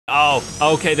Oh,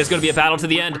 okay, there's gonna be a battle to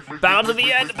the end. Battle to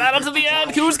the end, battle to the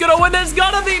end. Who's gonna win? It's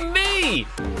gonna be me.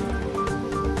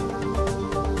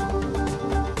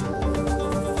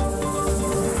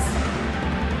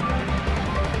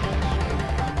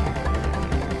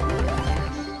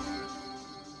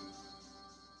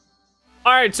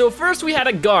 All right, so first we had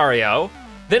Agario,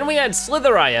 then we had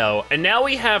Slither.io, and now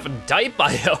we have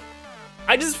Dipe.io.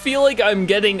 I just feel like I'm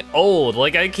getting old.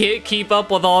 Like I can't keep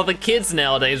up with all the kids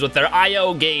nowadays with their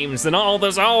IO games and all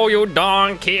this, oh, you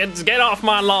darn kids, get off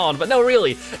my lawn. But no,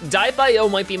 really, Dipe.io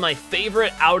might be my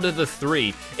favorite out of the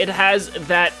three. It has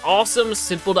that awesome,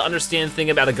 simple to understand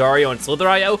thing about Agario and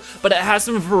Slither.io, but it has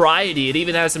some variety. It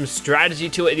even has some strategy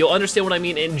to it. You'll understand what I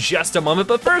mean in just a moment.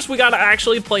 But first, we gotta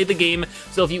actually play the game.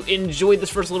 So if you enjoyed this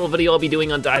first little video I'll be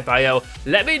doing on Dipe.io,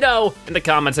 let me know in the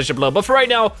comments section below. But for right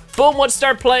now, boom, let's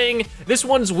start playing. This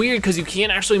one's weird because you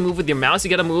can't actually move with your mouse. You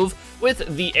gotta move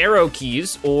with the arrow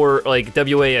keys, or like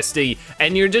WASD,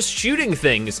 and you're just shooting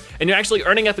things, and you're actually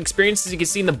earning up experience. As you can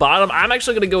see in the bottom, I'm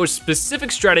actually gonna go with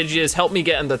specific strategy has helped me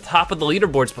get in the top of the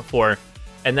leaderboards before,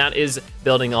 and that is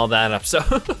building all that up. So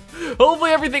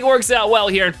hopefully everything works out well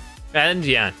here. And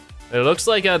yeah, it looks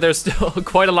like there's still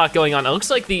quite a lot going on. It looks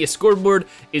like the scoreboard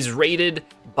is rated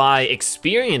by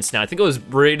experience now. I think it was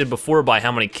rated before by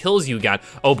how many kills you got.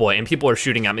 Oh boy, and people are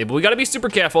shooting at me, but we gotta be super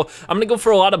careful. I'm gonna go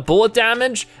for a lot of bullet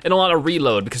damage and a lot of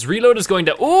reload, because reload is going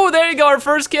to, oh, there you go, our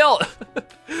first kill.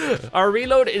 Our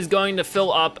reload is going to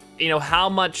fill up, you know, how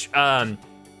much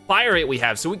fire rate we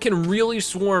have, so we can really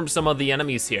swarm some of the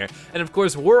enemies here. And of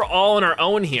course, we're all on our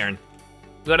own here.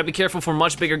 We gotta be careful for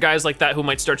much bigger guys like that who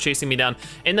might start chasing me down.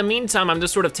 In the meantime, I'm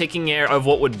just sort of taking care of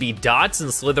what would be dots in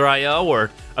Slither.io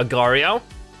or Agario.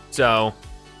 So,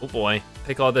 oh boy,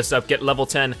 pick all this up, get level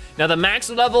 10. Now the max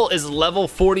level is level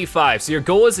 45, so your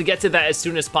goal is to get to that as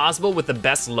soon as possible with the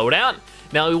best loadout.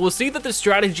 Now we'll see that the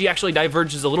strategy actually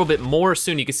diverges a little bit more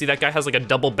soon. You can see that guy has like a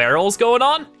double barrels going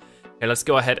on. Okay, let's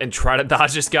go ahead and try to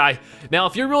dodge this guy. Now,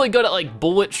 if you're really good at like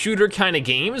bullet shooter kind of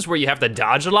games where you have to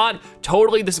dodge a lot,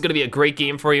 totally this is gonna be a great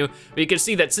game for you. But you can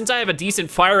see that since I have a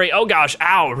decent fire rate, oh gosh,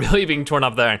 ow, really being torn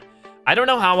up there. I don't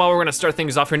know how well we're gonna start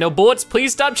things off here. No bullets,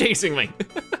 please stop chasing me.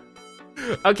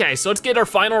 Okay, so let's get our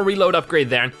final reload upgrade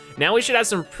there. Now we should have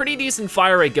some pretty decent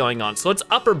fire rate going on. So let's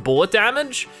up our bullet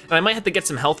damage, and I might have to get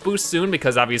some health boost soon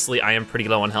because obviously I am pretty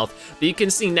low on health. But you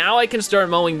can see now I can start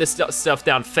mowing this stuff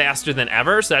down faster than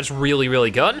ever, so that's really,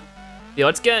 really good. Yeah,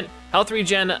 let's get health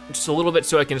regen just a little bit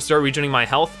so I can start regenerating my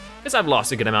health, because I've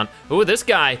lost a good amount. Oh, this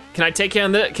guy, can I take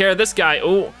care of this guy?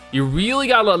 Oh, you really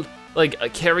gotta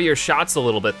like carry your shots a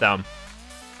little bit though.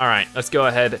 All right, let's go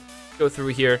ahead, go through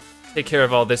here, take care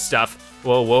of all this stuff.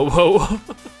 Whoa, whoa, whoa.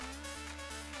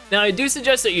 Now I do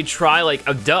suggest that you try like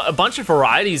a bunch of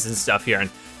varieties and stuff here,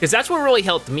 because that's what really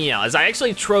helped me out, is I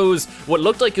actually chose what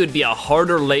looked like it would be a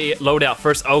harder loadout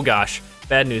first. Oh gosh,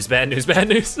 bad news, bad news, bad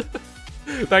news.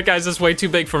 That guy's just way too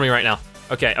big for me right now.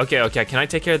 Okay, okay, okay, can I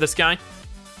take care of this guy?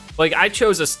 Like I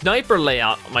chose a sniper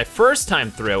layout my first time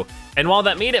through, and while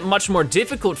that made it much more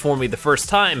difficult for me the first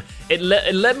time, it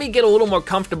let me get a little more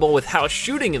comfortable with how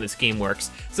shooting in this game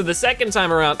works. So the second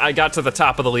time around, I got to the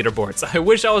top of the leaderboards. I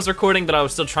wish I was recording, but I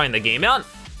was still trying the game out.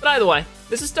 But either way,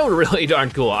 this is still really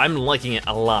darn cool. I'm liking it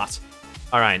a lot.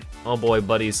 All right, oh boy,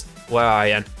 buddies, where are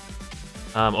you?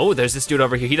 Oh, there's this dude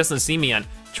over here. He doesn't see me yet.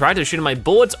 Tried to shoot him. My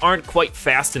bullets aren't quite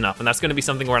fast enough, and that's gonna be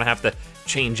something we're gonna have to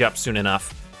change up soon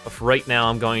enough. But for right now,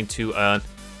 I'm going to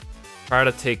try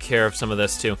to take care of some of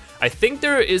this too. I think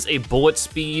there is a bullet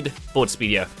speed,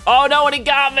 yeah. Oh no, and he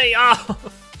got me, oh.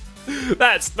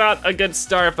 That's not a good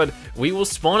start, but we will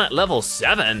spawn at level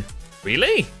 7.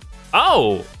 Really?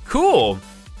 Oh, cool.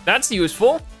 That's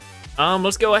useful.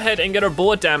 Let's go ahead and get our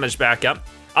bullet damage back up.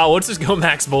 Oh, let's just go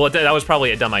max bullet. That was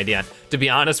probably a dumb idea, to be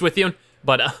honest with you,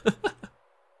 but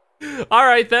all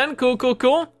right then, cool, cool,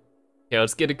 cool. Okay,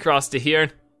 let's get across to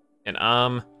here, and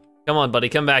come on, buddy,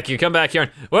 come back here, come back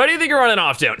here. Where do you think you're running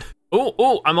off to? Oh,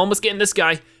 oh, I'm almost getting this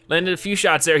guy. Landed a few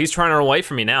shots there. He's trying to run away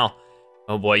from me now.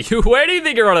 Oh boy, where do you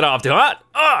think you're running off to,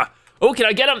 huh? Oh, can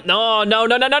I get him? No, no,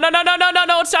 no, no, no, no, no, no, no, no,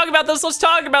 no, let's talk about this, let's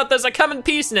talk about this. I come in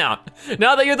peace now.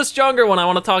 Now that you're the stronger one, I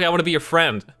wanna talk, I wanna be your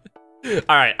friend.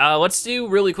 All right, let's do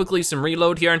really quickly some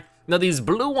reload here. Now these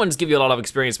blue ones give you a lot of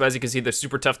experience, but as you can see, they're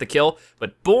super tough to kill.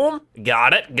 But boom,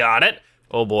 got it, got it.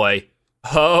 Oh boy,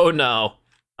 oh no.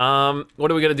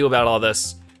 What are we gonna do about all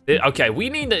this? Okay, we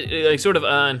need to sort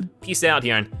of peace out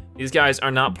here. These guys are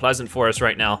not pleasant for us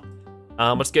right now.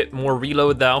 Let's get more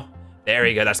reload though. There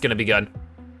you go, that's gonna be good.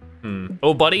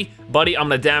 Oh buddy, I'm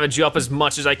gonna damage you up as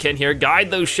much as I can here.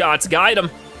 Guide those shots, guide them.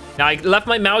 Now I left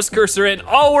my mouse cursor in.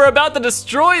 Oh, we're about to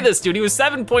destroy this dude. He was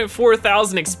 7.4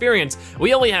 thousand experience.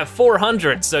 We only have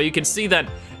 400, so you can see that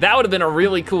that would have been a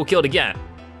really cool kill to get.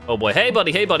 Oh boy, hey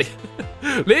buddy, hey buddy.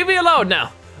 Leave me alone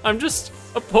now. I'm just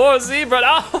a poor zebra.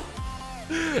 Oh.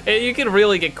 You can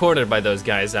really get cornered by those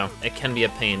guys though. It can be a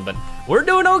pain, but we're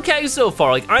doing okay so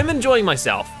far. Like, I'm enjoying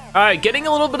myself. All right, getting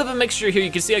a little bit of a mixture here.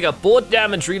 You can see I got bullet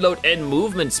damage, reload, and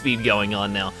movement speed going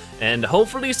on now. And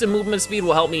hopefully some movement speed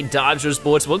will help me dodge those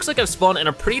bullets. Looks like I've spawned in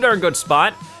a pretty darn good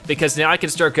spot because now I can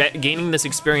start gaining this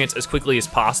experience as quickly as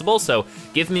possible. So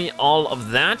give me all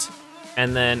of that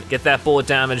and then get that bullet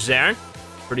damage there.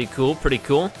 Pretty cool, pretty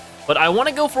cool. But I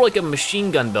wanna go for like a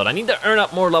machine gun build. I need to earn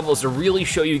up more levels to really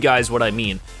show you guys what I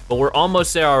mean. But we're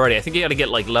almost there already. I think you gotta get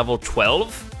like level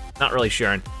 12. Not really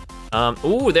sure.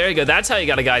 Ooh, there you go. That's how you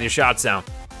gotta guide your shots now.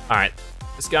 All right,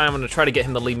 this guy, I'm gonna try to get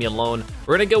him to leave me alone.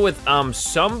 We're gonna go with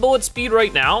some bullet speed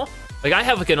right now. Like I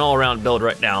have like an all around build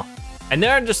right now. And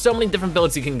there are just so many different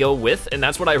builds you can go with, and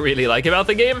that's what I really like about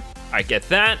the game. All right, get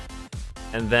that.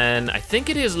 And then I think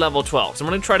it is level 12. So I'm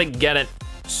gonna try to get it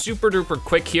super duper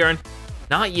quick here.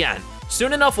 Not yet.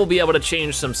 Soon enough, we'll be able to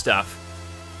change some stuff.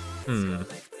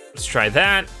 Let's try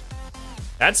that.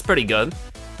 That's pretty good.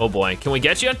 Oh boy, can we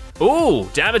get you? Ooh,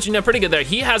 damaging that pretty good there.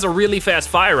 He has a really fast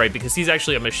fire rate because he's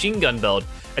actually a machine gun build.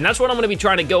 And that's what I'm gonna be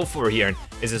trying to go for here,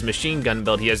 is this machine gun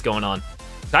build he has going on.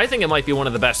 I think it might be one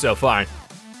of the best so far.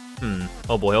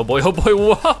 Oh boy, oh boy, oh boy,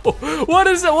 whoa. What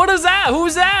is that, what is that?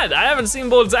 Who's that? I haven't seen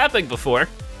bullets that big before.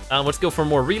 Let's go for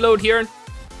more reload here.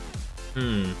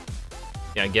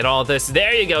 Yeah, get all this.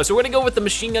 There you go. So we're gonna go with the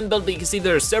machine gun build, but you can see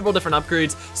there are several different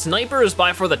upgrades. Sniper is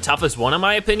by far the toughest one in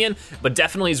my opinion, but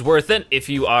definitely is worth it if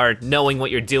you are knowing what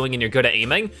you're doing and you're good at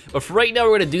aiming. But for right now,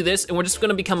 we're gonna do this and we're just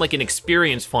gonna become like an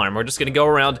experience farm. We're just gonna go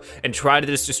around and try to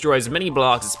just destroy as many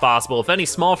blocks as possible. If any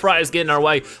small fries get in our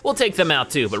way, we'll take them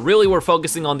out too. But really we're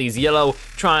focusing on these yellow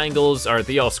triangles, or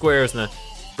the yellow squares and the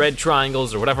red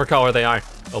triangles, or whatever color they are.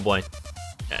 Oh boy.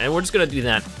 And we're just gonna do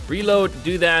that. Reload,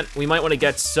 do that. We might wanna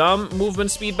get some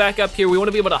movement speed back up here. We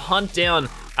wanna be able to hunt down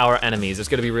our enemies. It's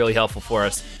gonna be really helpful for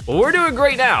us. But we're doing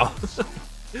great now.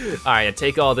 All right,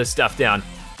 take all this stuff down.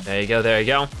 There you go, there you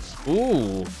go.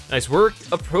 Ooh, nice. We're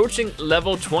approaching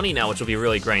level 20 now, which will be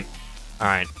really great. All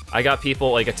right, I got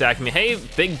people like attacking me. Hey,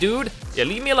 big dude, yeah,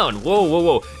 leave me alone. Whoa, whoa,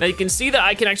 whoa. Now you can see that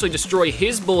I can actually destroy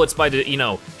his bullets by,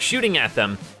 shooting at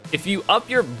them. If you up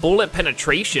your bullet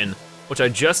penetration, which I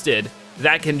just did,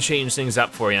 that can change things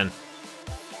up for you.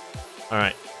 All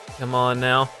right, come on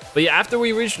now. But yeah, after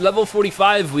we reach level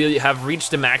 45, we have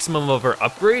reached the maximum of our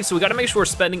upgrades, so we gotta make sure we're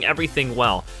spending everything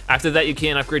well. After that, you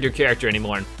can't upgrade your character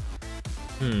anymore.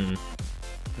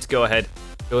 Let's go ahead,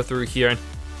 go through here.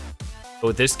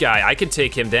 Oh, this guy, I could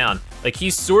take him down. Like,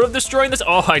 he's sort of destroying this.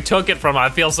 Oh, I took it from him. I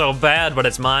feel so bad, but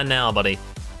it's mine now, buddy.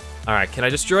 All right, can I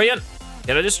destroy you?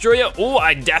 Can I destroy you? Oh,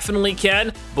 I definitely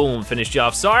can. Boom, finished you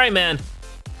off. Sorry, man.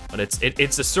 But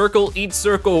it's a circle, eat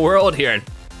circle world here.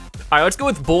 All right, let's go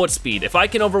with bullet speed. If I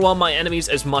can overwhelm my enemies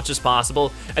as much as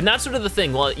possible, and that's sort of the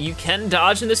thing, while you can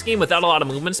dodge in this game without a lot of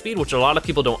movement speed, which a lot of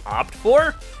people don't opt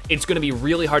for, it's gonna be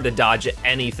really hard to dodge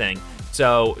anything.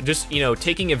 So just,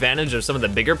 taking advantage of some of the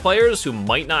bigger players who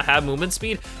might not have movement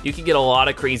speed, you can get a lot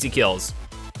of crazy kills.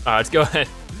 All right, let's go ahead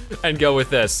and go with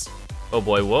this. Oh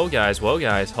boy, whoa guys,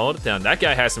 hold it down. That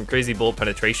guy has some crazy bullet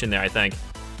penetration there, I think.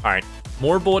 All right,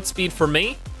 more bullet speed for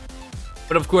me.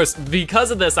 But of course, because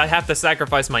of this, I have to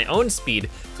sacrifice my own speed.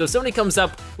 So if somebody comes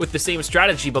up with the same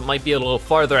strategy but might be a little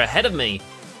farther ahead of me,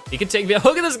 he can take me.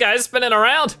 Look at this guy spinning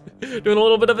around, doing a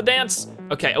little bit of a dance.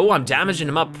 Okay, oh, I'm damaging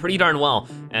him up pretty darn well.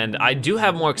 And I do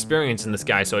have more experience in this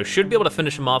guy, so I should be able to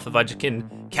finish him off if I just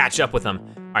can catch up with him.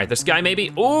 All right, this guy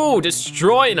maybe. Ooh,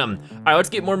 destroying him. All right, let's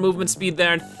get more movement speed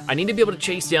there. I need to be able to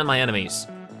chase down my enemies.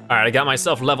 All right, I got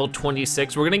myself level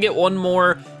 26. We're gonna get one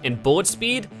more in bullet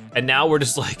speed, and now we're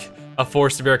just like a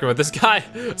force to be reckoned with. This guy,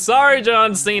 sorry,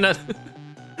 John Cena.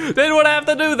 Didn't want to have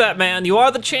to do that, man. You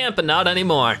are the champ, but not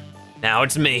anymore. Now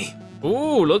it's me.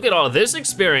 Ooh, look at all this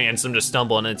experience I'm just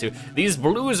stumbling into. These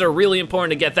blues are really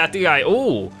important to get that guy.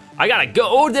 Ooh, I gotta go.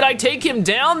 Oh, did I take him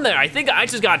down there? I think I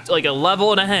just got like a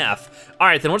level and a half. All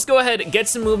right, then let's go ahead and get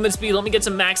some movement speed. Let me get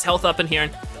some max health up in here.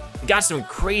 Got some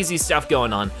crazy stuff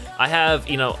going on. I have,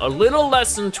 a little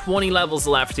less than 20 levels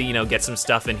left to, get some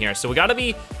stuff in here. So we gotta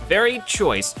be very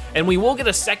choice. And we will get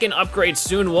a second upgrade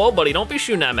soon. Whoa, buddy, don't be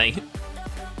shooting at me.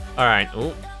 All right,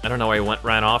 ooh, I don't know where he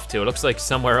ran off to. It looks like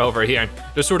somewhere over here.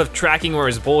 Just sort of tracking where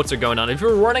his bullets are going on. If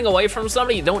you're running away from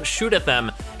somebody, don't shoot at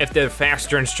them if they're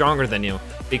faster and stronger than you,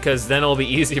 because then it'll be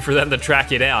easy for them to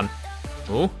track you down.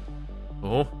 Ooh,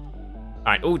 ooh. All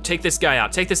right, ooh, take this guy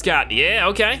out, take this guy out. Yeah,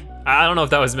 okay. I don't know if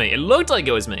that was me. It looked like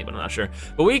it was me, but I'm not sure.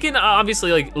 But we can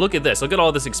obviously, like, look at this. Look at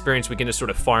all this experience we can just sort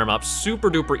of farm up. Super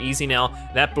duper easy now.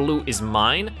 That blue is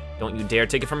mine. Don't you dare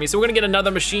take it from me. So we're gonna get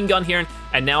another machine gun here,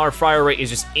 and now our fire rate is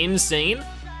just insane.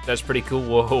 That's pretty cool.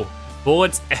 Whoa,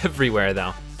 bullets everywhere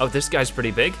though. Oh, this guy's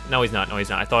pretty big. No, he's not, no, he's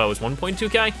not. I thought it was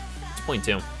 1.2K. It's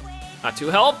 0.2. Not too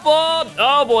helpful.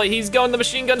 Oh boy, he's going the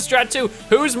machine gun strat too.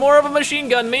 Who's more of a machine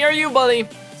gun, me or you, buddy?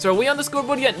 So are we on the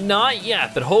scoreboard yet? Not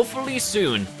yet, but hopefully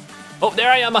soon. Oh,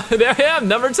 there I am, there I am,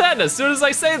 number 10, as soon as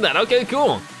I say that. Okay,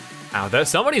 cool. Now, there's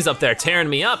somebody's up there tearing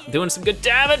me up, doing some good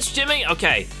damage, Jimmy.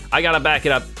 Okay, I gotta back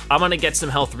it up. I'm gonna get some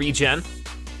health regen,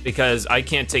 because I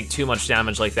can't take too much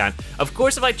damage like that. Of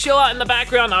course, if I chill out in the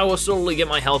background, I will slowly get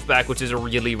my health back, which is a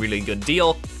really, really good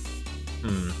deal.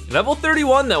 Level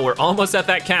 31 though, we're almost at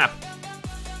that cap.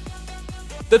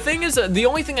 The thing is, the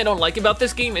only thing I don't like about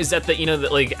this game is that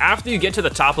like after you get to the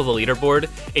top of the leaderboard,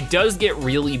 it does get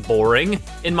really boring,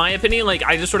 in my opinion. Like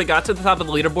I just sort of got to the top of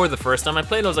the leaderboard the first time I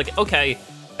played, and I was like, okay,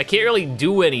 I can't really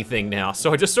do anything now.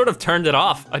 So I just sort of turned it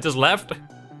off. I just left.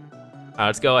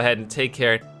 Let's go ahead and take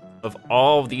care of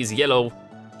all of these yellow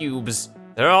cubes.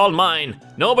 They're all mine.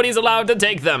 Nobody's allowed to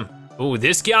take them. Ooh,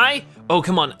 this guy? Oh,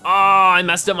 come on. Oh, I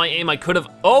messed up my aim. I could have.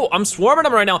 Oh, I'm swarming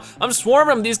them right now. I'm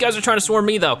swarming them. These guys are trying to swarm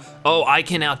me though. Oh, I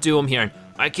can outdo him here.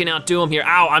 I can outdo him here.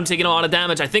 Ow, I'm taking a lot of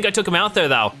damage. I think I took him out there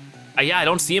though. Yeah, I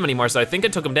don't see him anymore, so I think I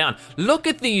took him down. Look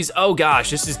at these. Oh gosh,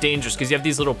 this is dangerous because you have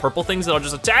these little purple things that'll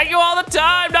just attack you all the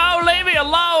time. No, leave me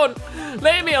alone.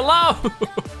 Leave me alone.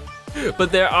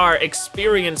 But there are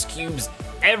experience cubes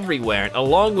everywhere,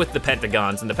 along with the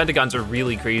pentagons, and the pentagons are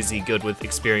really crazy good with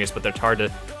experience, but they're hard to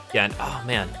get. Oh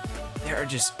man, there are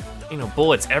just,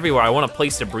 bullets everywhere. I want a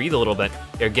place to breathe a little bit.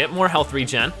 Here, get more health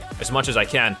regen as much as I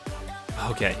can.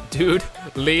 Okay, dude,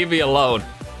 leave me alone.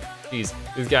 Jeez,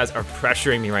 these guys are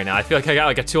pressuring me right now. I feel like I got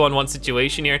like a 2-on-1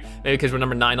 situation here, maybe because we're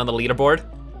number 9 on the leaderboard.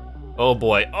 Oh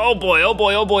boy, oh boy, oh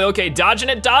boy, oh boy. Okay, dodging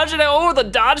it, dodging it. Oh, the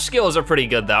dodge skills are pretty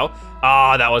good though.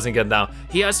 Oh, that wasn't good though.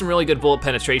 He has some really good bullet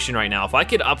penetration right now. If I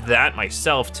could up that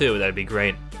myself too, that'd be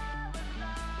great.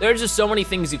 There's just so many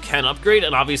things you can upgrade,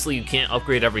 and obviously you can't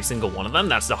upgrade every single one of them.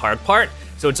 That's the hard part.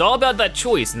 So it's all about that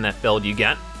choice in that build you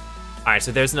get. All right,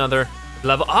 so there's another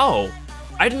level. Oh,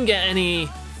 I didn't get any.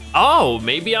 Oh,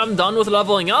 maybe I'm done with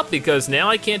leveling up because now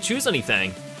I can't choose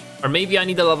anything. Or maybe I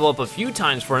need to level up a few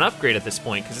times for an upgrade at this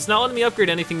point, because it's not letting me upgrade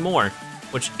anything more,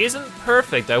 which isn't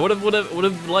perfect. I would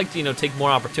have liked to, take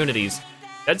more opportunities.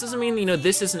 That doesn't mean,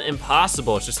 this isn't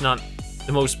impossible. It's just not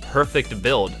the most perfect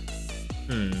build.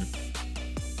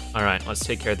 All right, let's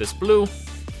take care of this blue.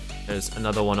 There's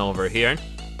another one over here.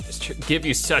 Just give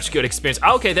you such good experience.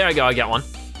 Okay, there I go, I got one.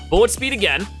 Bullet speed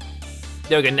again.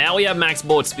 There we go, now we have max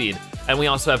bullet speed. And we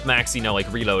also have max,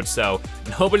 like reload, so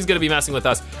nobody's gonna be messing with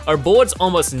us. Our bullets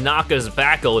almost knock us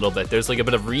back a little bit. There's like a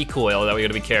bit of recoil that we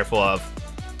gotta be careful of.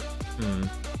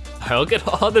 Look at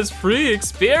all this free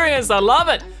experience, I love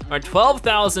it. Our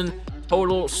 12,000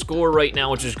 total score right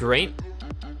now, which is great.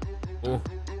 Ooh.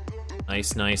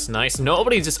 Nice, nice, nice.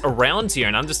 Nobody's just around here,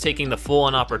 and I'm just taking the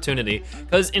full-on opportunity.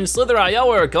 Because in Slither.io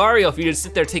or Agario, if you just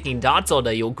sit there taking dots all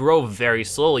day, you'll grow very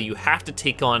slowly. You have to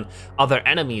take on other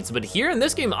enemies. But here in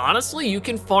this game, honestly, you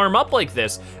can farm up like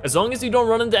this. As long as you don't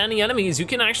run into any enemies, you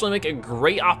can actually make a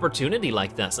great opportunity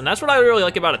like this. And that's what I really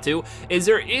like about it too, is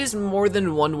there is more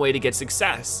than one way to get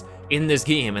success in this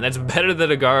game. And that's better than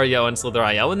Agario and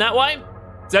Slither.io in that way.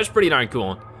 So that's pretty darn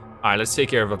cool. All right, let's take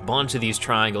care of a bunch of these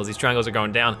triangles. These triangles are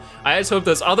going down. I just hope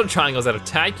those other triangles that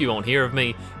attack you won't hear of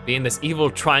me being this evil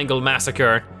triangle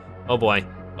massacre. Oh boy,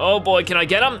 can I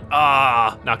get him?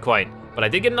 Ah, not quite, but I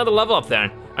did get another level up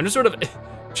there. I'm just sort of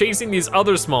chasing these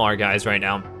other smaller guys right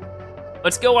now.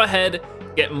 Let's go ahead,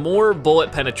 get more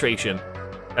bullet penetration.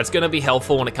 That's gonna be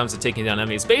helpful when it comes to taking down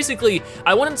enemies. Basically,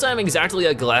 I wouldn't say I'm exactly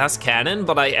a glass cannon,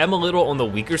 but I am a little on the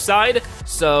weaker side,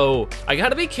 so I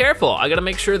gotta be careful. I gotta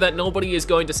make sure that nobody is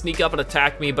going to sneak up and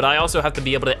attack me, but I also have to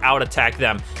be able to out-attack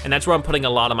them, and that's where I'm putting a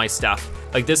lot of my stuff.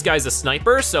 Like, this guy's a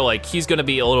sniper, so like he's gonna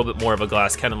be a little bit more of a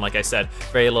glass cannon, like I said.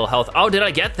 Very little health. Oh, did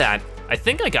I get that? I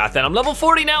think I got that. I'm level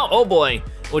 40 now, oh boy.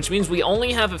 Which means we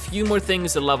only have a few more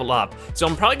things to level up. So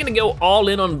I'm probably gonna go all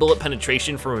in on bullet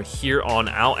penetration from here on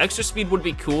out. Extra speed would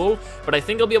be cool, but I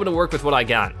think I'll be able to work with what I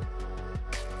got.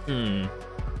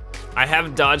 I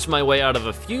have dodged my way out of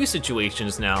a few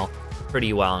situations now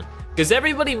pretty well. Because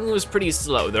everybody moves pretty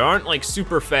slow. There aren't like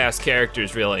super fast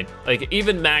characters really. Like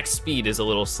even max speed is a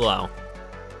little slow.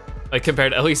 Like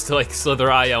compared at least to like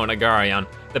Slither.io and Agarion.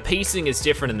 The pacing is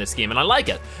different in this game and I like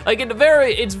it. Like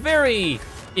it's very,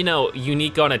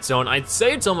 unique on its own. I'd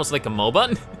say it's almost like a MOBA.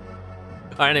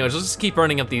 All right, anyways, let's just keep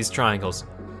burning up these triangles.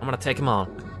 I'm gonna take them all.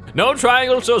 No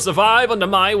triangle shall survive under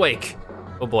my wake.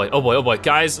 Oh boy, oh boy, oh boy.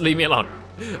 Guys, leave me alone.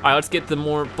 All right, let's get the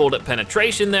more bullet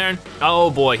penetration there. Oh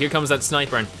boy, here comes that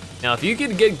sniper. Now, if you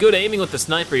can get good aiming with the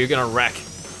sniper, you're gonna wreck.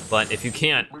 But if you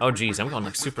can't, oh geez, I'm going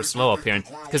like super slow up here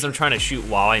because I'm trying to shoot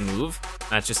while I move.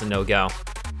 That's just a no-go.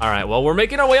 All right, well, we're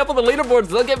making our way up on the leaderboards.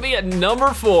 Look at me at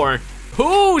number 4.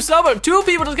 Ooh, two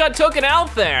people just got taken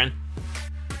out there.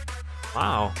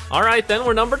 Wow, all right then,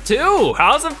 we're number 2.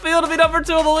 How's it feel to be number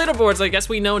 2 on the leaderboards? I guess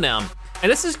we know now.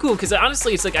 And this is cool, because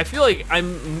honestly, it's like, I feel like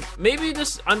I'm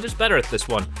just better at this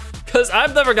one. Because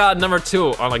I've never gotten number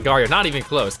 2 on like Gario, not even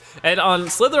close. And on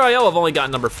Slither.io, I've only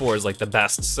gotten number 4 is like the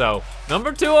best. So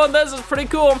number 2 on this is pretty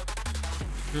cool.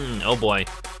 Oh boy.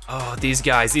 Oh, these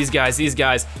guys.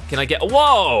 Can I get,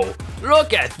 whoa,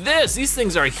 look at this. These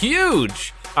things are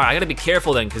huge. All right, I gotta be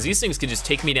careful then, because these things could just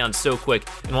take me down so quick.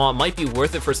 And while it might be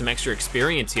worth it for some extra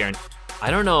experience here, I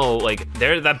don't know, like,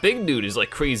 that big dude is like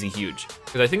crazy huge.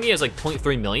 Because I think he has like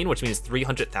 0.3 million, which means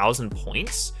 300,000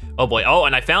 points. Oh boy, oh,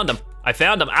 and I found him.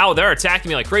 Ow, they're attacking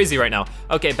me like crazy right now.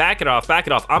 Okay, back it off.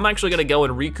 I'm actually gonna go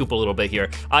and recoup a little bit here.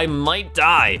 I might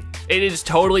die. It is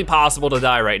totally possible to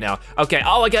die right now. Okay,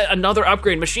 oh, I got another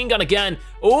upgrade, machine gun again.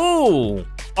 Ooh,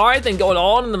 all right then, going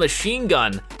on in the machine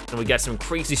gun. And we got some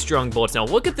crazy strong bullets. Now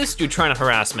look at this dude trying to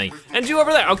harass me. And you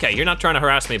over there, okay, you're not trying to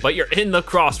harass me, but you're in the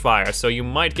crossfire, so you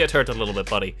might get hurt a little bit,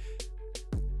 buddy.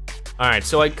 All right,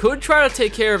 so I could try to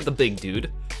take care of the big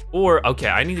dude, or, okay,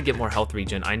 I need to get more health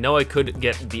regen. I know I could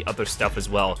get the other stuff as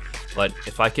well, but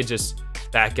if I could just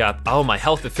back up. Oh, my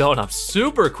health is filling up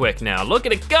super quick now. Look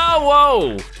at it go,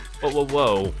 whoa.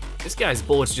 Whoa. This guy's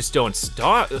bullets just don't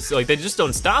stop, like they just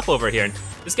don't stop over here.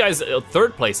 This guy's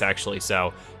 3rd place actually,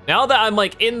 so. Now that I'm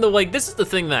like in the, like, this is the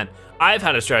thing that I've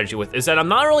had a strategy with, is that I'm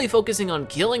not really focusing on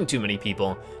killing too many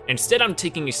people. Instead, I'm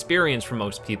taking experience from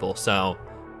most people, so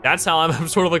that's how I'm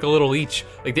sort of like a little leech.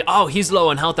 Like, oh, he's low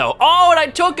on health though. Oh, and I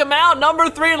took him out. Number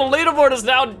 3 on the leaderboard is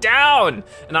now down.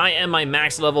 And I am my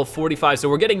max level 45, so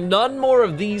we're getting none more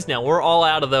of these now. We're all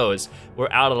out of those.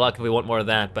 We're out of luck if we want more of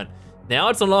that, but now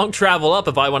it's a long travel up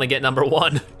if I want to get number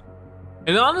 1.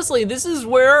 And honestly, this is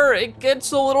where it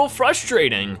gets a little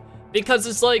frustrating. Because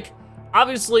it's like,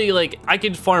 obviously, like, I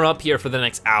could farm up here for the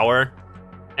next hour,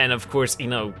 and of course, you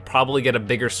know, probably get a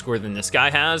bigger score than this guy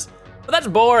has, but that's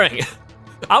boring.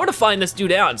 I wanna find this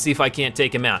dude out and see if I can't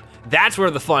take him out. That's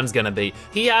where the fun's gonna be.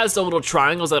 He has the little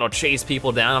triangles that'll chase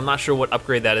people down. I'm not sure what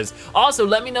upgrade that is. Also,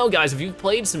 let me know, guys, if you've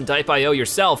played some Dipe.io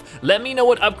yourself, let me know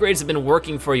what upgrades have been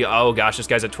working for you. Oh gosh, this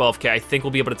guy's at 12K. I think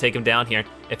we'll be able to take him down here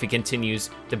if he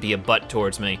continues to be a butt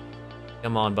towards me.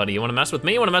 Come on, buddy, you wanna mess with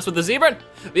me? You wanna mess with the zebra?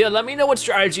 But yeah, let me know what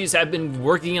strategies have been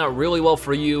working out really well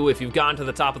for you. If you've gotten to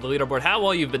the top of the leaderboard, how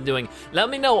well you've been doing. Let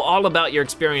me know all about your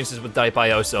experiences with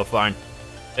Dipe.io so far.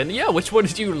 And yeah, which one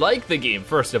did you like the game,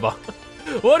 first of all?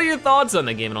 What are your thoughts on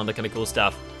the game and all that kind of cool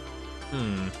stuff?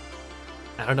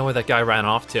 I don't know where that guy ran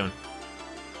off to.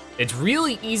 It's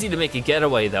really easy to make a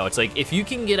getaway though. It's like, if you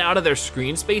can get out of their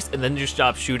screen space and then just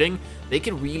stop shooting, they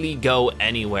can really go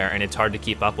anywhere and it's hard to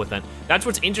keep up with it. That's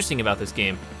what's interesting about this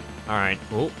game. All right,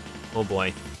 oh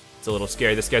boy. It's a little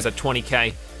scary. This guy's at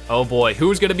 20K. Oh boy,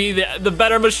 who's gonna be the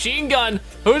better machine gun?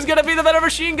 Who's gonna be the better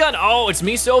machine gun? Oh, it's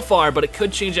me so far, but it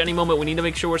could change any moment. We need to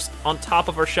make sure we're on top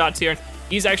of our shots here.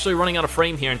 He's actually running out of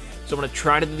frame here, so I'm gonna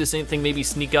try to do the same thing, maybe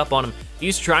sneak up on him.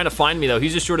 He's trying to find me though.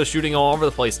 He's just sort of shooting all over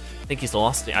the place. I think he's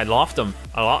lost it. I lost him.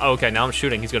 Okay, now I'm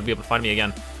shooting. He's gonna be able to find me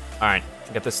again. All right,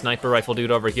 I got this sniper rifle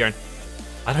dude over here.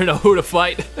 I don't know who to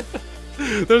fight.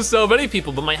 There's so many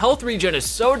people, but my health regen is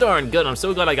so darn good. I'm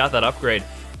so glad I got that upgrade,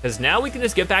 because now we can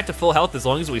just get back to full health as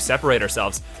long as we separate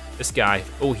ourselves. This guy,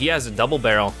 oh, he has a double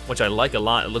barrel, which I like a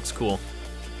lot. It looks cool.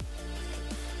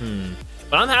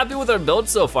 But I'm happy with our build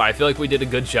so far. I feel like we did a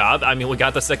good job. I mean, we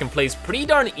got the 2nd place pretty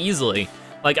darn easily.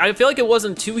 Like, I feel like it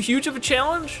wasn't too huge of a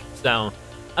challenge. So,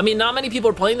 I mean, not many people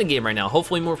are playing the game right now.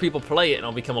 Hopefully more people play it and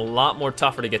it'll become a lot more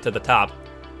tougher to get to the top.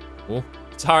 Oh,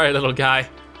 sorry, little guy.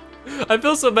 I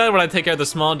feel so bad when I take care of the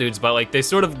small dudes, but like, they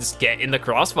sort of just get in the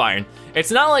crossfire.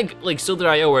 It's not like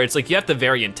Silder.io where it's like you have to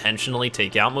very intentionally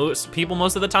take out most people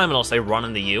most of the time and I'll say run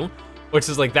into you, which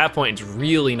is like, that point, it's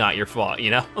really not your fault,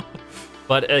 you know?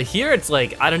 But here it's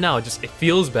like, I don't know, it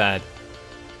feels bad.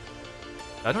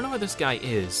 I don't know where this guy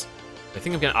is. I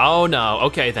think I'm gonna, oh no,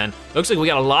 okay then. Looks like we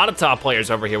got a lot of top players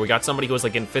over here. We got somebody who was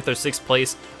like in 5th or 6th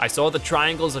place. I saw the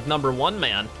triangles of number 1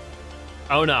 man.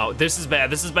 Oh no, this is bad,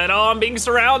 this is bad. Oh, I'm being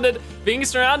surrounded,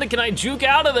 can I juke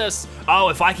out of this? Oh,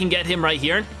 if I can get him right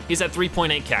here, he's at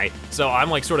 3.8K. So I'm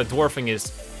like sort of dwarfing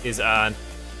his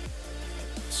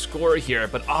score here,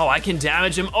 but oh, I can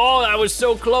damage him. Oh, that was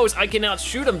so close. I can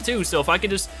outshoot him too, so if I can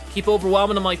just keep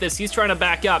overwhelming him like this, he's trying to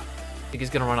back up. I think he's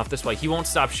gonna run off this way. He won't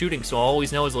stop shooting, so I'll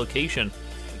always know his location.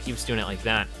 He keeps doing it like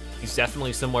that. He's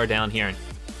definitely somewhere down here.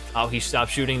 Oh, he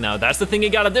stopped shooting though. That's the thing you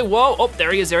gotta do. Whoa, oh,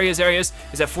 there he is, there he is, there he is.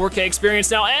 He's at 4K experience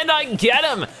now, and I get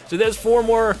him! So there's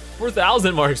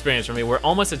 4,000 more experience for me. We're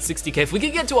almost at 60K. If we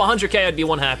could get to 100K, I'd be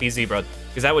one happy zebra,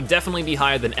 because that would definitely be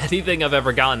higher than anything I've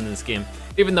ever gotten in this game.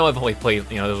 Even though I've only played,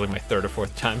 you know, this was like my 3rd or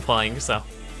 4th time playing, so.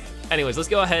 Anyways, let's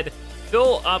go ahead,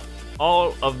 fill up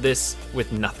all of this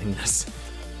with nothingness.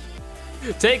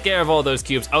 Take care of all those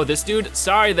cubes. Oh, this dude,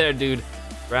 sorry there, dude.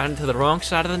 Ran to the wrong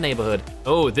side of the neighborhood.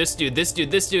 Oh, this dude, this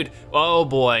dude, this dude. Oh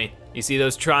boy, you see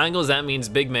those triangles? That means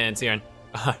big man's here.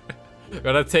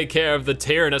 Gotta take care of the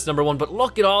Tyrannus #1, but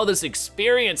look at all this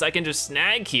experience I can just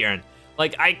snag here.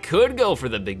 Like, I could go for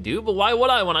the big dude, but why would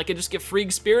I when I could just get free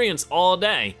experience all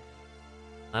day?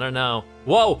 I don't know.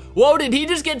 Whoa, whoa, did he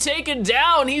just get taken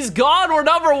down? He's gone, we're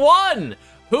 #1.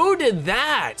 Who did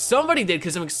that? Somebody did,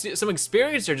 because some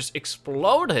experience there just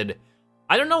exploded.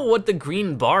 I don't know what the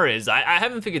green bar is. I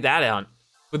haven't figured that out.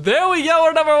 But there we go,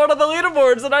 we're #1 on the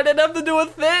leaderboards and I didn't have to do a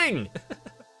thing.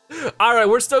 All right,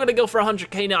 we're still gonna go for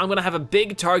 100K now. I'm gonna have a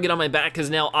big target on my back because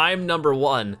now I'm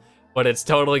 #1, but it's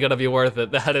totally gonna be worth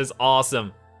it. That is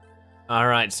awesome. All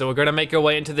right, so we're gonna make our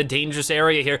way into the dangerous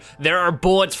area here. There are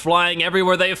bullets flying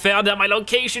everywhere. They have found out my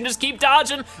location, just keep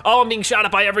dodging. Oh, I'm being shot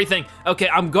at by everything. Okay,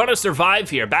 I'm gonna survive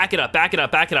here. Back it up, back it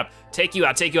up, back it up. Take you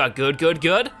out, good, good,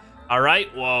 good. All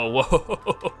right, whoa,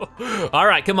 whoa. All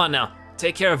right, come on now.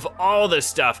 Take care of all this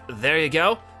stuff. There you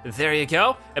go, there you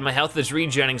go. And my health is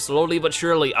regenerating slowly but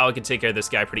surely. Oh, I can take care of this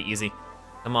guy pretty easy.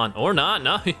 Come on, or not,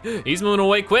 no. He's moving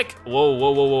away quick. Whoa,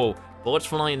 whoa, whoa, whoa. Bullets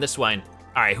flying this way.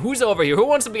 All right, who's over here? Who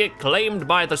wants to get claimed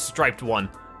by the striped one?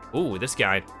 Ooh, this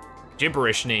guy,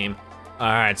 gibberish name. All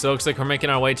right, so it looks like we're making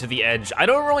our way to the edge. I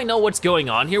don't really know what's going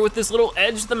on here with this little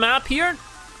edge of the map here.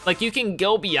 Like, you can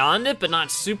go beyond it, but not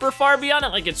super far beyond it.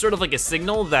 Like, it's sort of like a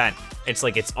signal that it's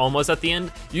like it's almost at the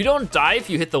end. You don't die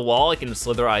if you hit the wall like in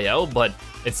Slither.io, but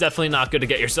it's definitely not good to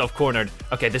get yourself cornered.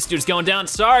 Okay, this dude's going down.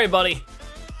 Sorry, buddy.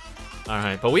 All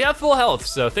right, but we have full health,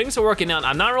 so things are working out.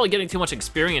 I'm not really getting too much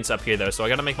experience up here, though, so I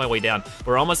gotta make my way down.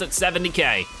 We're almost at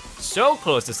 70K. So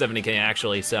close to 70K,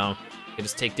 actually, so I can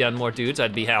just take down more dudes.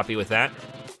 I'd be happy with that.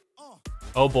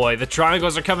 Oh boy, the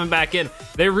triangles are coming back in.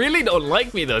 They really don't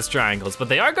like me, those triangles, but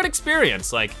they are good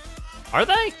experience. Like, are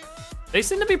they? They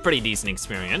seem to be pretty decent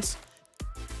experience.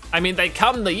 I mean, they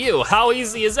come to you. How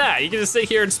easy is that? You can just sit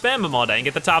here and spam them all day and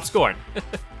get the top score.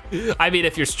 I mean,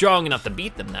 if you're strong enough to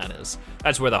beat them, that is.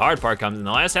 That's where the hard part comes in.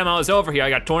 The last time I was over here, I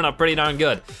got torn up pretty darn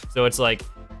good. So it's like,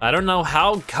 I don't know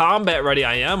how combat ready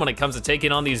I am when it comes to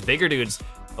taking on these bigger dudes.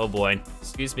 Oh boy,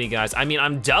 excuse me guys. I mean,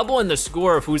 I'm doubling the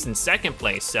score of who's in 2nd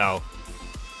place, so.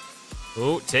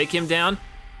 Ooh, take him down.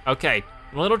 Okay,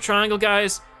 little triangle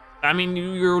guys. I mean,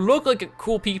 you look like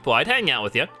cool people. I'd hang out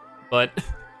with you, but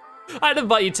I'd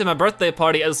invite you to my birthday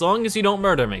party as long as you don't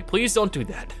murder me. Please don't do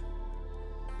that.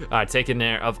 All right, taking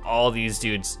care of all these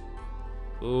dudes.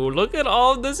 Ooh, look at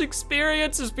all this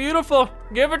experience, it's beautiful.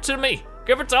 Give it to me,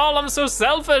 give it to all, I'm so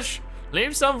selfish.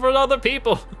 Leave some for other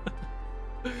people.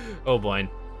 Oh boy.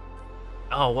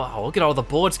 Oh wow, look at all the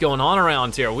bullets going on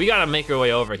around here. We gotta make our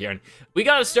way over here. We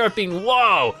gotta start being,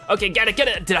 whoa. Okay, get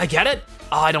it, did I get it?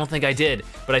 Oh, I don't think I did.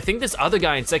 But I think this other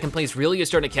guy in 2nd place really is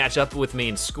starting to catch up with me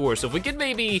in score. So if we could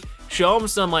maybe show him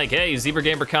some like, hey, Zebra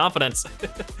Gamer confidence.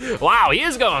 Wow, he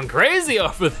is going crazy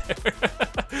over there.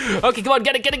 Okay, come on,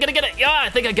 get it. Yeah, I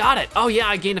think I got it. Oh yeah,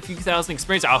 I gained a few thousand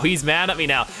experience. Oh, he's mad at me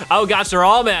now. Oh gosh, they're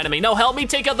all mad at me. No, help me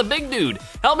take out the big dude.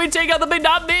 Help me take out the big,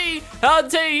 not me. I'll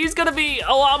tell you, he's gonna be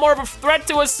a lot more of a threat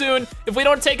to us soon. If we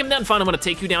don't take him down, fine, I'm gonna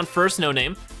take you down first, no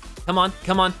name. Come on,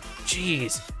 come on.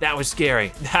 Jeez, that was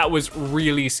scary. That was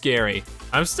really scary.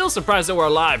 I'm still surprised that we're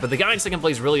alive, but the guy in 2nd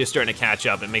place really is starting to catch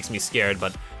up. It makes me scared,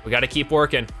 but we gotta keep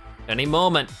working. Any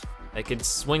moment, they could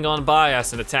swing on by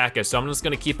us and attack us, so I'm just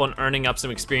gonna keep on earning up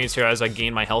some experience here as I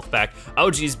gain my health back. Oh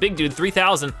geez, big dude,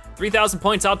 3,000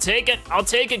 points, I'll take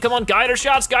it, come on, guide her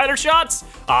shots.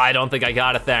 Oh, I don't think I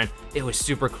got it there. It was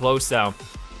super close though.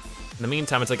 In the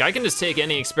meantime, it's like I can just take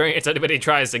any experience anybody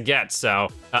tries to get, so,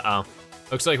 uh-oh.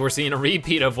 Looks like we're seeing a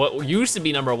repeat of what used to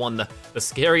be #1, the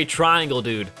scary triangle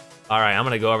dude. All right, I'm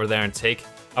gonna go over there and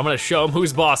I'm gonna show him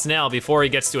who's boss now before he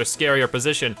gets to a scarier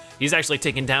position. He's actually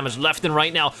taking damage left and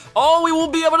right now. Oh, we will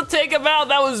be able to take him out.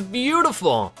 That was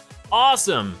beautiful,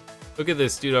 awesome. Look at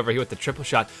this dude over here with the triple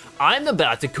shot. I'm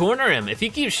about to corner him. If he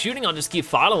keeps shooting, I'll just keep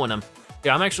following him.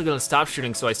 Yeah, I'm actually gonna stop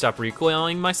shooting so I stop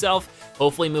recoiling myself.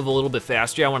 Hopefully move a little bit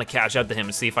faster. I wanna catch up to him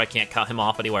and see if I can't cut him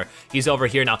off anywhere. He's over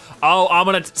here now. Oh, I'm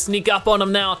gonna sneak up on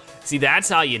him now. See, that's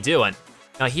how you do it.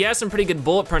 Now he has some pretty good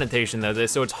bullet penetration though,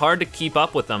 so it's hard to keep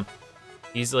up with him.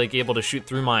 He's like able to shoot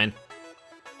through mine.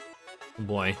 Oh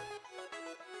boy.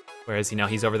 Where is he now?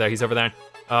 He's over there, he's over there.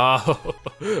 Oh,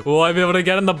 will I be able to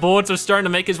get him? The bullets are starting to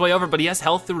make his way over, but he has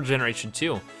health regeneration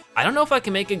too. I don't know if I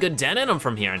can make a good dent in him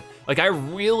from here. Like, I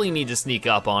really need to sneak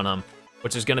up on him,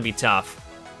 which is gonna be tough.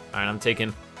 All right, I'm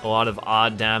taking a lot of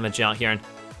odd damage out here.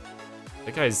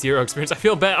 That guy has 0 experience. I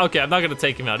feel bad. Okay, I'm not gonna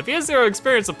take him out. If he has 0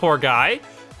 experience, a poor guy.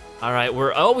 All right,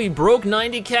 we broke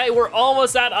 90K. We're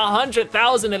almost at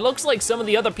 100,000. It looks like some of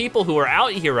the other people who are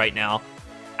out here right now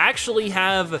actually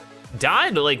have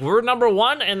died. Like, we're number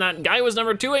 1 and that guy was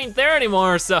number 2 ain't there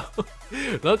anymore. So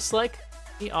looks like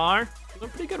we are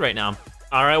doing pretty good right now.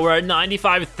 All right, we're at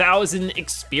 95,000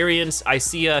 experience. I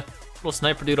see a little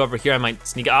sniper dude over here. I might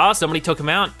sneak. Oh, somebody took him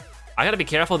out. I gotta be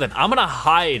careful then. I'm gonna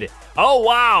hide. Oh,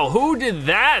 wow, who did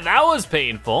that? That was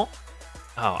painful.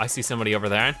 Oh, I see somebody over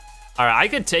there. All right, I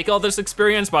could take all this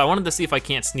experience, but I wanted to see if I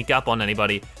can't sneak up on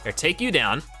anybody. Here, take you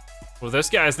down. Well, this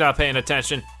guy's not paying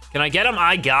attention. Can I get him?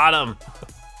 I got him.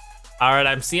 All right,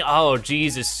 I'm seeing, oh,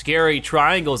 Jesus, scary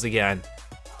triangles again.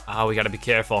 Oh, we gotta be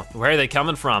careful. Where are they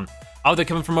coming from? Oh, they're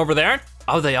coming from over there?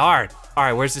 Oh, they are. All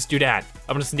right, where's this dude at?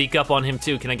 I'm gonna sneak up on him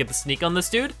too. Can I get the sneak on this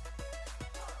dude?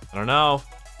 I don't know. All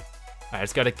right, I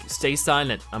just gotta stay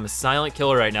silent. I'm a silent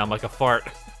killer right now, I'm like a fart.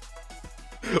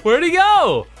 Where'd he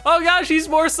go? Oh gosh, he's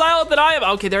more silent than I am.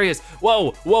 Okay, there he is.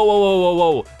 Whoa, whoa, whoa, whoa,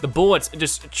 whoa, whoa. The bullets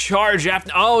just charge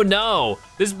after, oh no.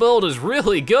 This build is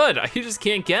really good. I just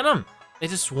can't get him. They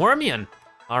just swarm you in.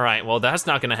 All right, well, that's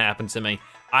not gonna happen to me.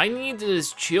 I need to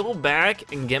just chill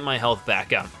back and get my health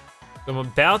back up. I'm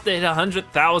about to hit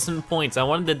 100,000 points. I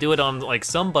wanted to do it on like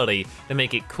somebody to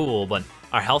make it cool, but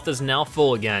our health is now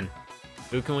full again.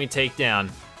 Who can we take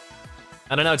down?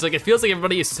 I don't know, it's like, it feels like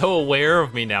everybody is so aware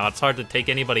of me now. It's hard to take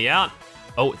anybody out.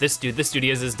 Oh, this dude, he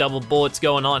has his double bullets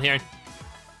going on here.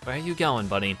 Where are you going,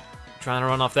 buddy? Trying to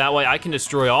run off that way? I can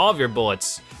destroy all of your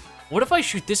bullets. What if I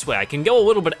shoot this way? I can go a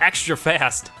little bit extra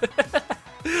fast.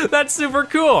 That's super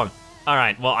cool. All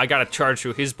right, well, I gotta charge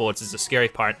through his bullets is the scary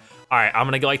part. All right, I'm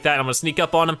gonna go like that. I'm gonna sneak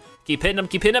up on him. Keep hitting him,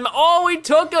 keep hitting him. Oh, we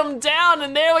took him down,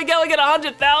 and there we go. We got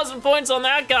 100,000 points on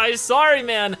that guy. Sorry,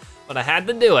 man, but I had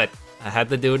to do it. I had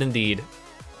to do it indeed.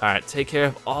 All right, take care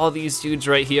of all these dudes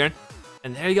right here.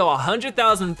 And there you go,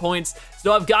 100,000 points.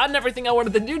 So I've gotten everything I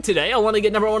wanted to do today. I wanted to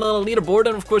get number 1 on the leaderboard,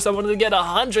 and of course I wanted to get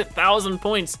 100,000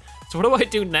 points. So what do I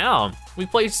do now? We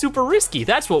play super risky,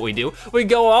 that's what we do. We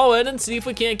go all in and see if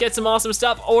we can't get some awesome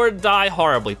stuff or die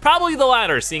horribly. Probably the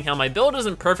latter, seeing how my build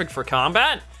isn't perfect for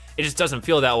combat. It just doesn't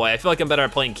feel that way. I feel like I'm better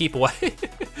at playing keep away.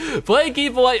 Play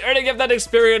keep away, earning up that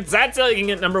experience. That's how you can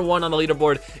get number 1 on the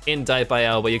leaderboard in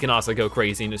Dipe.io, but you can also go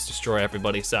crazy and just destroy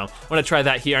everybody. So I'm gonna try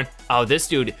that here. Oh, this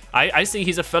dude, I see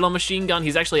he's a fellow machine gun.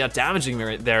 He's actually out damaging me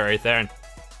right there. I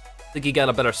think he got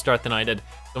a better start than I did.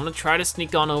 So I'm gonna try to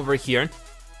sneak on over here.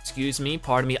 Excuse me,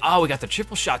 pardon me. Oh, we got the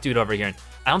triple shot dude over here.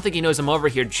 I don't think he knows I'm over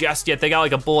here just yet. They got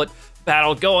like a bullet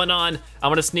battle going on.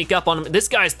 I'm gonna sneak up on him. This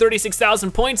guy's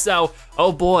 36,000 points though.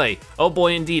 Oh boy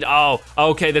indeed. Oh,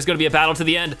 okay, there's gonna be a battle to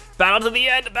the end. Battle to the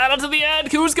end, battle to the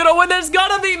end. Who's gonna win? There's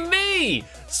gonna be me.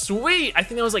 Sweet, I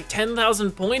think that was like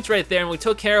 10,000 points right there, and we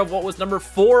took care of what was number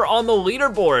 4 on the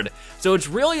leaderboard. So it's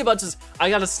really about just, I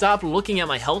gotta stop looking at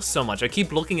my health so much. I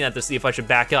keep looking at this to see if I should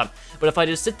back up. But if I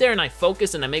just sit there and I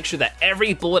focus and I make sure that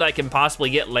every bullet I can possibly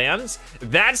get lands,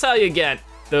 that's how you get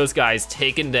those guys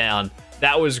taken down.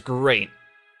 That was great.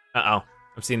 Uh-oh,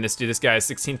 I'm seeing this dude. This guy has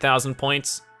 16,000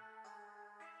 points.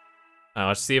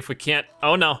 Let's see if we can't,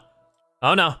 oh no.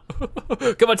 Oh no.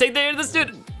 Come on, take the air to this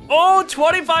dude. Oh,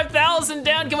 25,000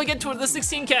 down. Can we get to the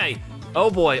 16K? Oh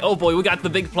boy, we got the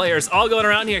big players all going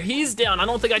around here. He's down. I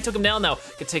don't think I took him down though.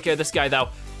 Can take care of this guy though.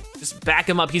 Just back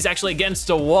him up. He's actually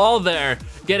against a wall there,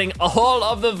 getting all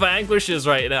of the vanquishes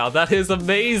right now. That is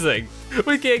amazing.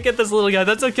 We can't get this little guy.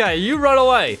 That's okay. You run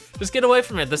away. Just get away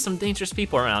from it. There's some dangerous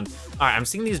people around. All right, I'm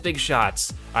seeing these big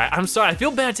shots. All right, I'm sorry. I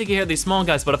feel bad taking care of these small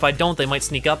guys, but if I don't, they might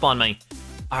sneak up on me.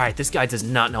 All right, this guy does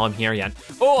not know I'm here yet.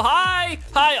 Oh, hi.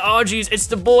 Hi, oh geez, it's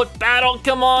the bullet battle.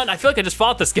 Come on. I feel like I just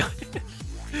fought this guy.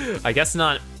 I guess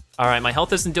not. All right, my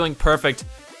health isn't doing perfect,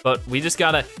 but we just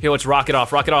gotta, here, let's rock it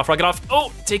off, rock it off, rock it off.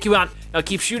 Oh, take you out. Now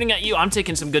keep shooting at you. I'm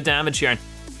taking some good damage here.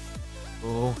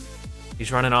 Oh,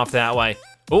 he's running off that way.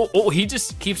 Oh, he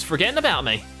just keeps forgetting about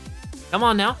me. Come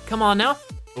on now, come on now.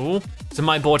 Oh, so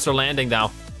my bullets are landing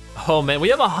though. Oh man, we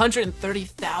have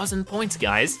 130,000 points,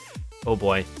 guys. Oh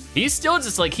boy, he's still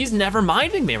just like, he's never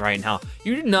minding me right now.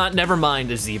 You do not never mind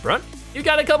a zebra. You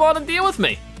gotta come on and deal with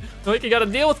me. Like, you gotta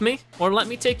deal with me or let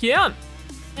me take you out.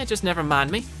 Yeah, just never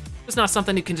mind me. It's not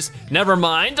something you can just never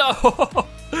mind. Oh,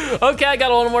 okay, I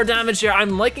got a little more damage here.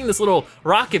 I'm liking this little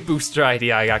rocket booster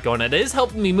idea I got going. It is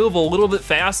helping me move a little bit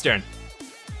faster.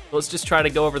 Let's just try to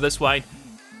go over this way.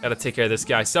 Gotta take care of this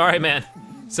guy. Sorry, man,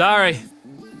 sorry.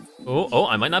 Oh,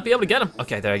 I might not be able to get him.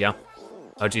 Okay, there you go.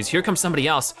 Oh geez, here comes somebody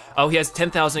else. Oh, he has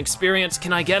 10,000 experience.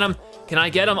 Can I get him? Can I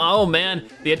get him? Oh man,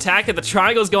 the attack of the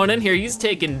triangle's going in here. He's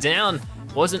taken down.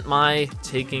 Wasn't my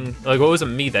taking, like it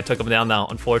wasn't me that took him down though,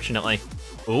 unfortunately.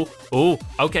 Ooh,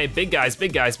 okay, big guys,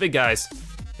 big guys, big guys.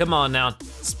 Come on now,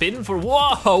 spin for,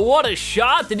 whoa, what a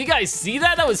shot. Did you guys see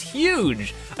that? That was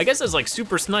huge. I guess it's like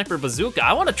super sniper bazooka.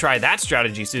 I wanna try that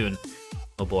strategy soon.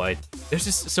 Oh boy, there's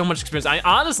just so much experience. I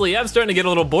honestly am starting to get a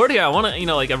little bored here. I want to, you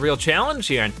know, like a real challenge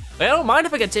here. And I don't mind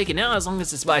if I get taken out as long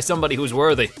as it's by somebody who's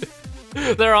worthy.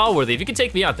 They're all worthy. If you can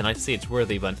take me out, then I see it's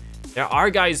worthy, but there are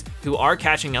guys who are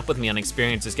catching up with me on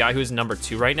experience. This guy who's number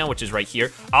 2 right now, which is right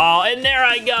here. Oh, and there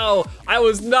I go. I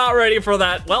was not ready for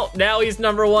that. Well, now he's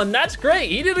number 1. That's great.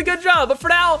 He did a good job. But for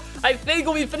now, I think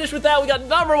we'll be finished with that. We got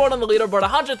number 1 on the leaderboard,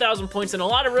 100,000 points, and a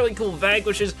lot of really cool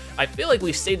vanquishes. I feel like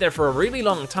we stayed there for a really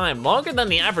long time, longer than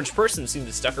the average person seemed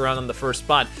to stuck around on the first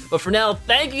spot. But for now,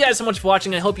 thank you guys so much for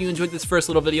watching. I hope you enjoyed this first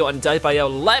little video on Dipe.io.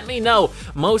 Let me know,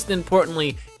 most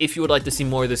importantly, if you would like to see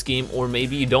more of this game, or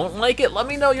maybe you don't like it, let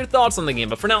me know your thoughts on the game.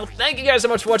 But for now, thank you guys so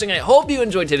much for watching. I hope you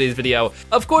enjoyed today's video.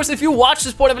 Of course, if you watched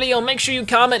this point of the video, make sure you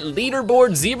comment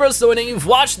Leaderboard Zebra so I know you've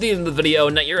watched the end of the video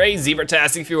and that you're a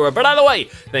Zebratastic viewer. But either way,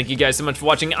 thank you guys so much for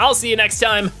watching. I'll see you next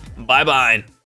time. Bye-bye.